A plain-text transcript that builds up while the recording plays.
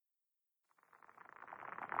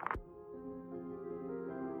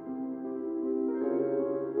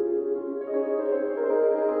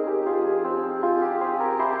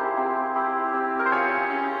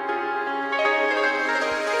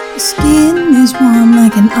skin is warm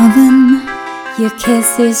like an oven. Your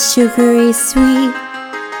kiss is sugary sweet.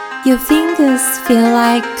 Your fingers feel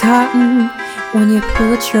like cotton when you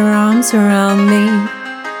put your arms around me.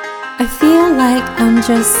 I feel like I'm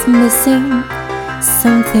just missing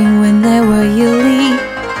something whenever you leave.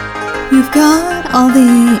 You've got all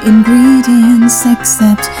the ingredients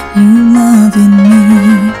except you loving me.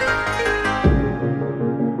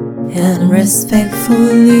 And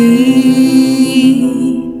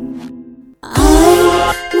respectfully, I'm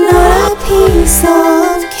not a piece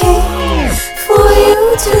of cake for you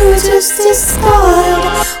to just discard.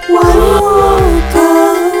 Why walk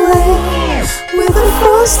away with the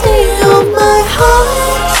frosting on my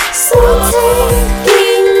heart? So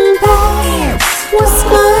taking back what's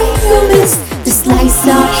mine, you missed the slice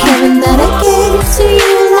of heaven that I gave to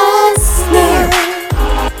you last night.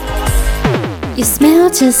 you smell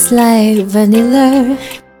just like vanilla.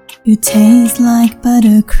 You taste like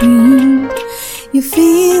buttercream. You're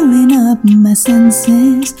filling up my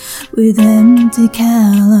senses with empty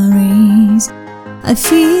calories. I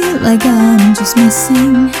feel like I'm just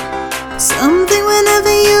missing something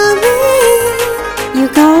whenever you leave. You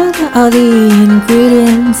got all the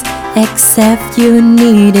ingredients except you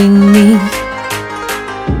needing me.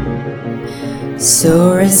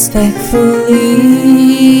 So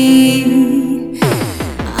respectfully,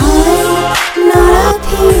 I'm not a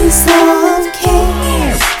piece of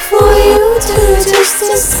cake for you to just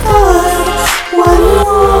discard. Why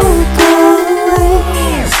walk away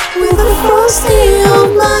with the frosting on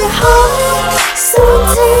my heart? So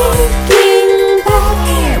taking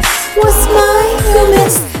back what's mine, you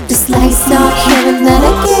missed the slice of heaven that I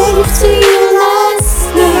gave to you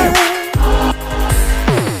last night.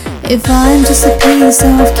 If I'm just a piece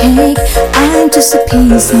of cake, I'm just a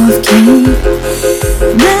piece of cake.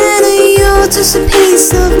 Then you're just a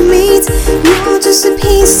piece of meat. You're just a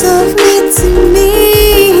piece of meat to me.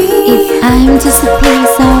 if I'm just a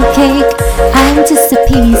piece of cake, I'm just a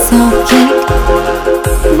piece of cake.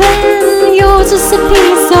 Then you're just a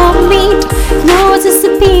piece of meat. You're just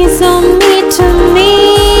a piece of meat to me.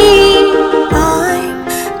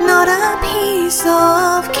 I'm not a piece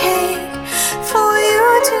of cake for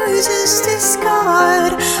you to just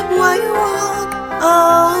discard. Why walk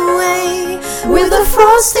away with the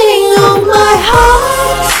frosting on my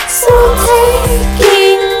heart? So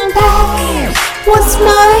taking back what's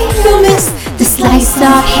mine, you missed the slice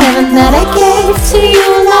of heaven that I gave to you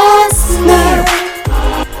last night.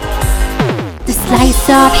 The slice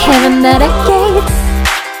of heaven that I gave.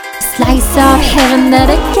 The slice of heaven that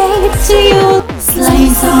I gave to you.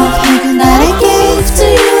 Slice of heaven that